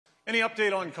Any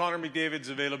update on Connor McDavid's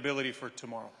availability for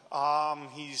tomorrow?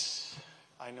 He's,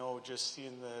 I know, just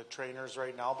seeing the trainers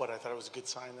right now, but I thought it was a good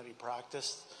sign that he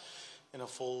practiced in a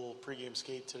full pregame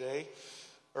skate today.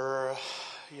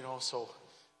 So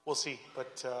we'll see.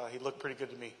 But he looked pretty good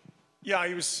to me. Yeah,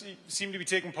 he seemed to be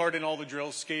taking part in all the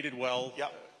drills, skated well. Yeah.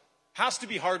 Has to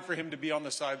be hard for him to be on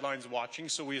the sidelines watching,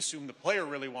 so we assume the player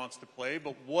really wants to play.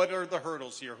 But what are the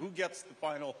hurdles here? Who gets the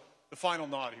final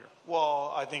nod here?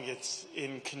 Well, I think it's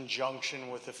in conjunction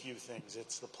with a few things.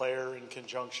 It's the player in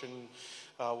conjunction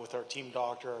with our team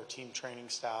doctor, our team training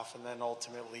staff, and then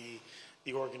ultimately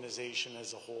the organization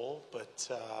as a whole. But,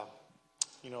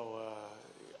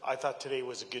 I thought today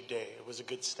was a good day. It was a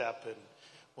good step, and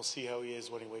we'll see how he is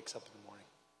when he wakes up in the morning.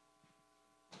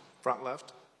 Front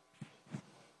left.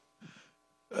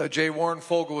 Jay, Warren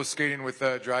Fogle was skating with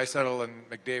Draisaitl and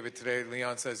McDavid today.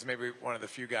 Leon says maybe one of the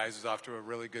few guys who's off to a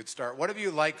really good start. What have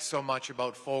you liked so much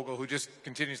about Fogle, who just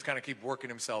continues to kind of keep working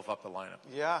himself up the lineup?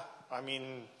 Yeah, I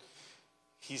mean,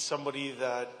 he's somebody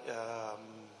that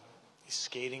he's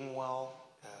skating well.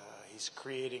 He's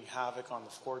creating havoc on the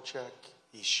forecheck.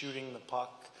 He's shooting the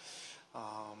puck.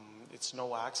 It's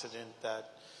no accident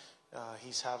that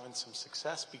he's having some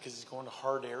success because he's going to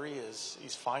hard areas.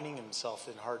 He's finding himself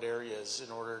in hard areas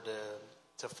in order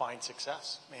to find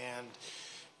success. And,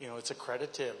 it's a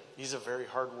credit to him. He's a very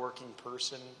hardworking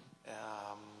person.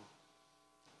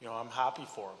 I'm happy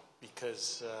for him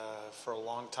because for a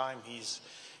long time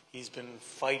he's been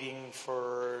fighting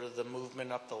for the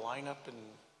movement up the lineup, and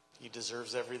he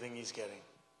deserves everything he's getting.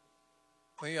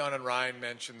 Leon and Ryan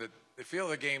mentioned that they feel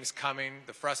the game's coming.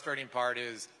 The frustrating part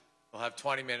is they'll have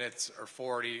 20 minutes or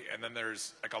 40, and then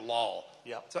there's like a lull.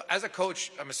 Yeah. So as a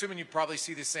coach, I'm assuming you probably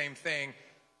see the same thing.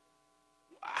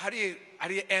 How do you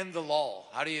end the lull?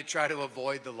 How do you try to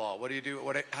avoid the lull? What do you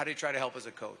do? How do you try to help as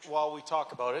a coach? Well, we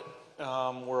talk about it.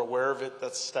 We're aware of it.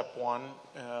 That's step one.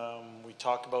 We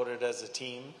talk about it as a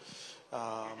team.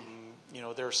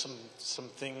 There are some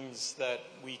things that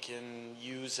we can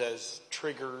use as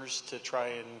triggers to try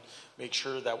and make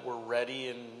sure that we're ready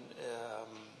and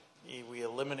we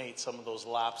eliminate some of those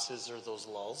lapses or those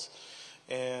lulls.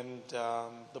 And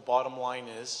the bottom line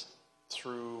is,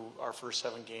 through our first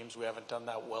 7 games, we haven't done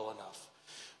that well enough.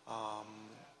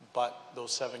 But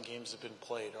those 7 games have been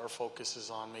played. Our focus is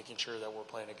on making sure that we're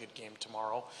playing a good game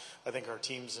tomorrow. I think our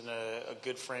team's in a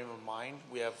good frame of mind.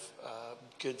 We have a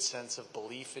good sense of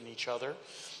belief in each other.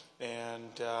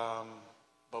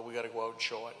 But we got to go out and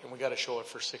show it. And we got to show it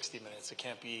for 60 minutes. It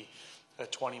can't be a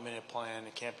 20-minute plan.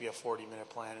 It can't be a 40-minute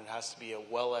plan. It has to be a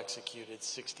well-executed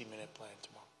 60-minute plan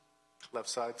tomorrow. Left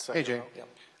side, second. Hey, Jay. Yeah.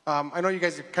 I know you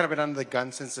guys have kind of been under the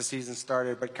gun since the season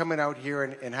started, but coming out here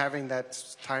and having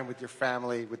that time with your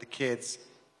family, with the kids,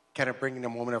 kind of bringing a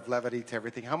moment of levity to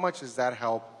everything, how much does that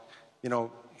help,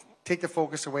 take the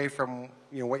focus away from,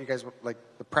 what you guys, like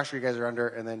the pressure you guys are under,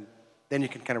 and then you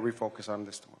can kind of refocus on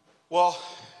this tomorrow? Well,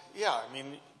 yeah, I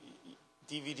mean,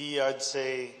 DVD, I'd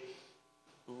say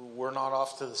we're not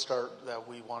off to the start that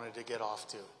we wanted to get off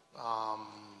to.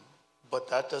 But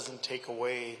that doesn't take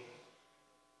away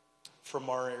from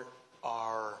our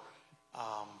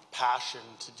passion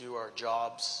to do our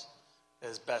jobs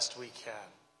as best we can.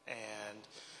 And,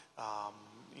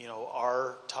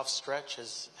 our tough stretch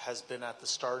has been at the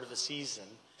start of a season,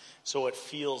 so it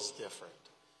feels different.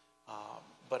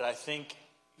 But I think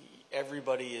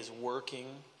everybody is working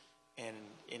and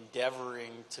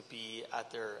endeavoring to be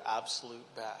at their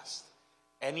absolute best.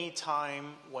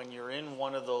 Anytime when you're in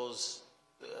one of those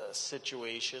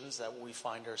situations that we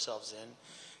find ourselves in,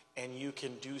 and you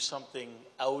can do something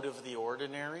out of the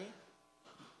ordinary,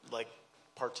 like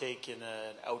partake in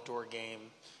an outdoor game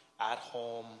at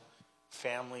home,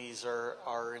 families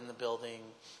are in the building,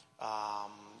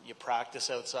 you practice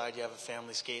outside, you have a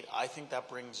family skate, I think that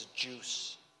brings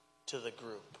juice to the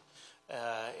group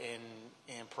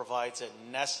and provides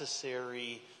a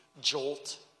necessary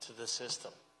jolt to the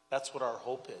system. That's what our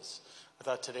hope is. I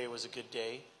thought today was a good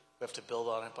day. We have to build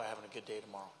on it by having a good day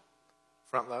tomorrow.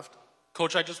 Front left.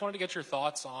 Coach, I just wanted to get your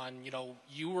thoughts on,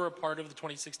 you were a part of the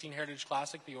 2016 Heritage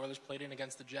Classic. The Oilers played in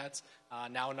against the Jets.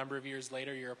 Now, a number of years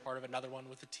later, you're a part of another one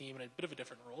with the team in a bit of a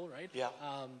different role, right? Yeah.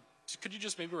 Could you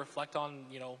just maybe reflect on,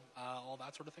 all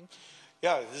that sort of thing?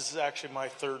 Yeah, this is actually my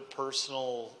third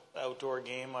personal outdoor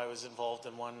game. I was involved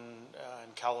in one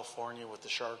in California with the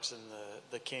Sharks and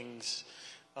the Kings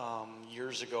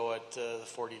years ago at the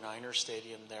 49ers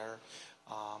Stadium there.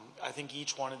 I think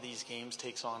each one of these games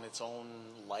takes on its own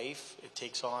life. It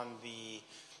takes on the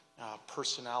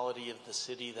personality of the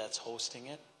city that's hosting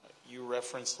it. You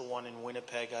referenced the one in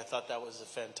Winnipeg. I thought that was a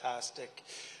fantastic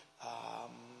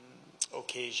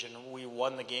occasion. We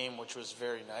won the game, which was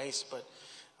very nice, but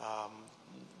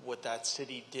what that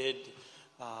city did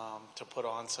to put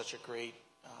on such a great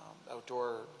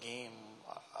outdoor game,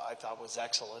 I thought was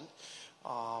excellent.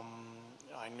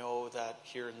 I know that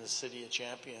here in the City of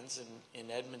Champions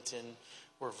in Edmonton,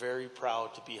 we're very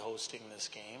proud to be hosting this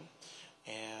game.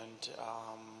 And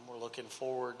we're looking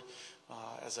forward,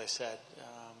 as I said,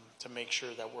 to make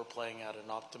sure that we're playing at an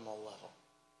optimal level.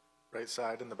 Right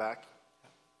side in the back.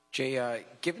 Jay,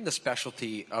 given the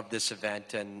specialty of this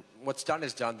event and what's done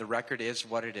is done, the record is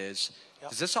what it is. Yep.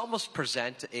 Does this almost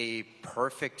present a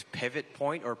perfect pivot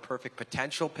point or perfect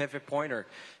potential pivot point, or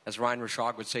as Ryan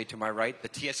Rashog would say to my right, the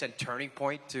TSN turning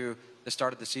point to the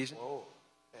start of the season? Whoa,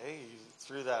 hey, you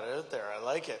threw that out there. I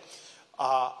like it.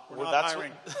 We're not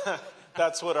hiring.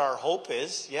 That's what our hope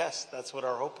is. Yes, that's what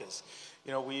our hope is.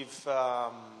 You know,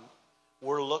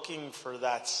 we're looking for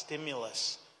that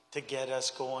stimulus to get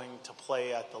us going to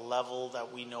play at the level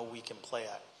that we know we can play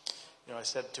at. You know, I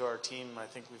said to our team, I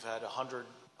think we've had 100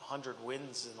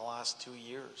 wins in the last 2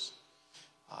 years.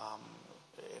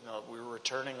 You know, we're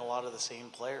returning a lot of the same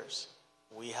players.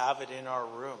 We have it in our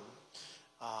room.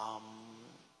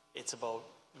 It's about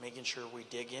making sure we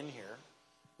dig in here.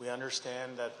 We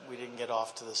understand that we didn't get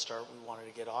off to the start we wanted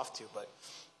to get off to, but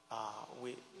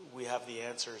we have the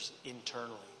answers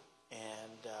internally.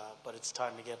 And but it's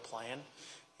time to get playing.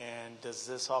 And does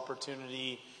this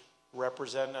opportunity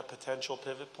represent a potential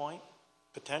pivot point?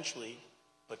 Potentially,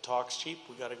 but talk's cheap.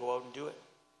 We got to go out and do it.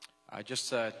 Just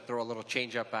throw a little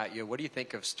change up at you. What do you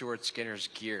think of Stuart Skinner's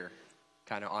gear,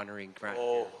 kind of honoring Grant?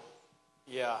 Oh,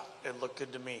 yeah, it looked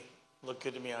good to me. Looked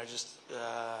good to me. I just,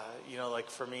 you know,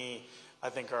 like for me, I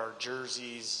think our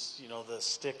jerseys, you know, the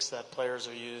sticks that players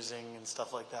are using and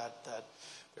stuff like that, that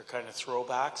they're kind of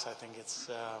throwbacks. I think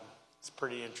it's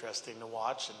pretty interesting to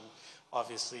watch, and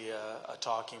obviously a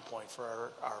talking point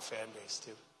for our fan base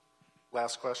too.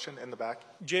 Last question in the back.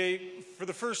 Jay, for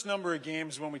the first number of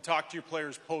games, when we talked to your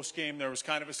players post-game, there was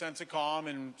kind of a sense of calm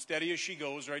and steady as she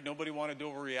goes, right? Nobody wanted to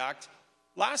overreact.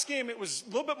 Last game, it was a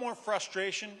little bit more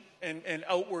frustration and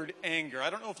outward anger. I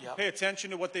don't know if you pay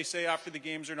attention to what they say after the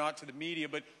games or not to the media,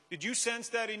 but did you sense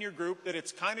that in your group, that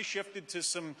it's kind of shifted to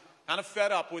some kind of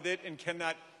fed up with it, and can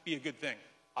that be a good thing?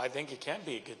 I think it can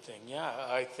be a good thing, yeah.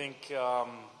 I think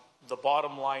the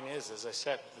bottom line is, as I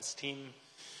said, this team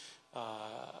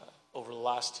over the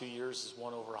last 2 years has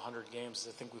won over 100 games.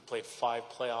 I think we've played 5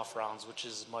 playoff rounds, which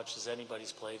is as much as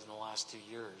anybody's played in the last 2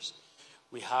 years.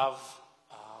 We have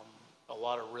a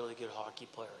lot of really good hockey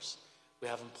players. We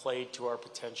haven't played to our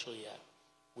potential yet.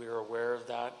 We are aware of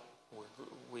that.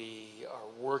 We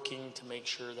are working to make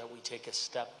sure that we take a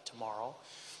step tomorrow.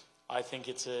 I think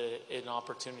it's an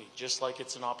opportunity, just like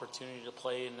it's an opportunity to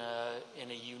play in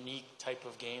a unique type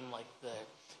of game like the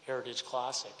Heritage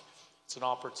Classic. It's an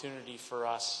opportunity for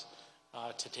us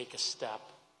to take a step.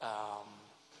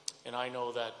 And I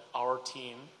know that our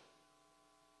team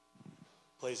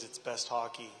plays its best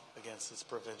hockey against its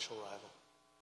provincial rival.